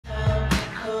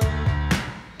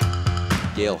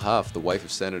Gail Huff, the wife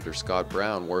of Senator Scott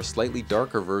Brown, wore a slightly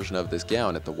darker version of this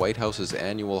gown at the White House's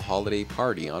annual holiday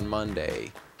party on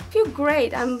Monday. I feel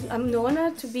great. I'm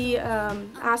honored to be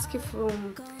asked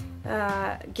from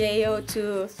Gail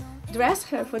to dress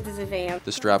her for this event. The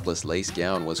strapless lace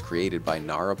gown was created by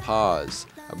Nara Paz,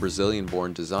 a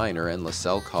Brazilian-born designer and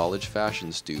LaSalle College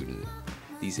fashion student.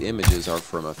 These images are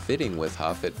from a fitting with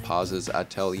Huff at Paz's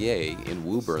atelier in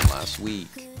Woburn last week.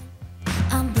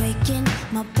 I'm breaking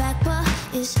my back, but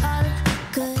it's all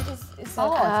good. It's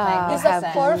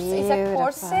a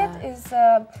corset.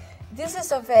 This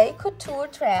is a very couture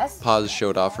dress. Paz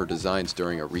showed off her designs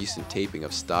during a recent taping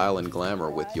of Style and Glamour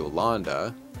with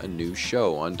Yolanda, a new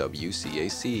show on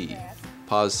WCAC.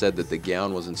 Paz said that the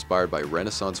gown was inspired by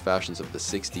Renaissance fashions of the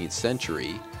 16th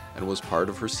century and was part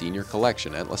of her senior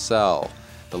collection at LaSalle.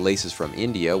 The lace is from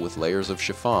India with layers of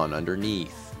chiffon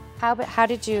underneath. How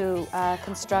did you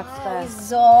construct the...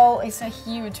 It's a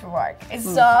huge work.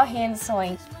 It's all hand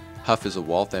sewing. Huff is a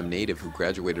Waltham native who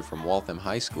graduated from Waltham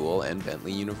High School and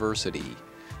Bentley University.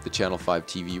 The Channel 5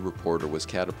 TV reporter was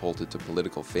catapulted to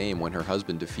political fame when her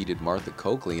husband defeated Martha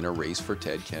Coakley in a race for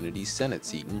Ted Kennedy's Senate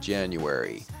seat in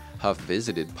January. Huff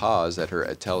visited Paz at her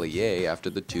atelier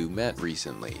after the two met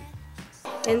recently.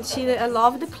 And she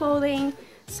loved the clothing,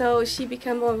 so she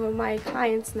became one of my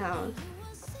clients now.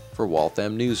 For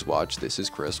Waltham Newswatch, this is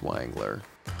Chris Wangler.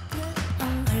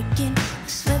 I'm working